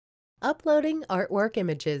Uploading artwork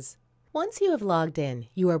images. Once you have logged in,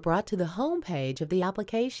 you are brought to the home page of the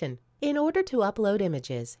application. In order to upload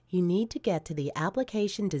images, you need to get to the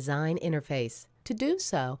Application Design interface. To do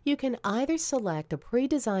so, you can either select a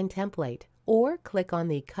pre-designed template or click on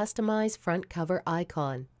the Customize Front Cover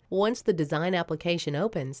icon. Once the design application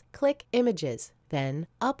opens, click Images, then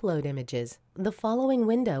Upload Images. The following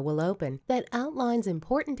window will open that outlines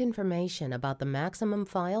important information about the maximum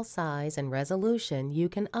file size and resolution you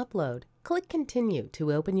can upload. Click Continue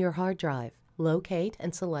to open your hard drive. Locate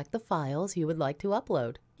and select the files you would like to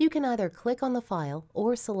upload. You can either click on the file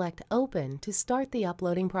or select Open to start the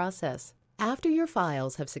uploading process. After your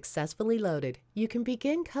files have successfully loaded, you can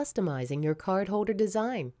begin customizing your cardholder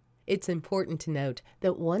design. It's important to note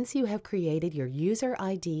that once you have created your user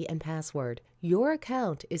ID and password, your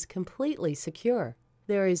account is completely secure.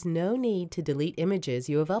 There is no need to delete images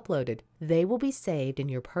you have uploaded. They will be saved in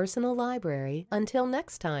your personal library until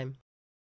next time.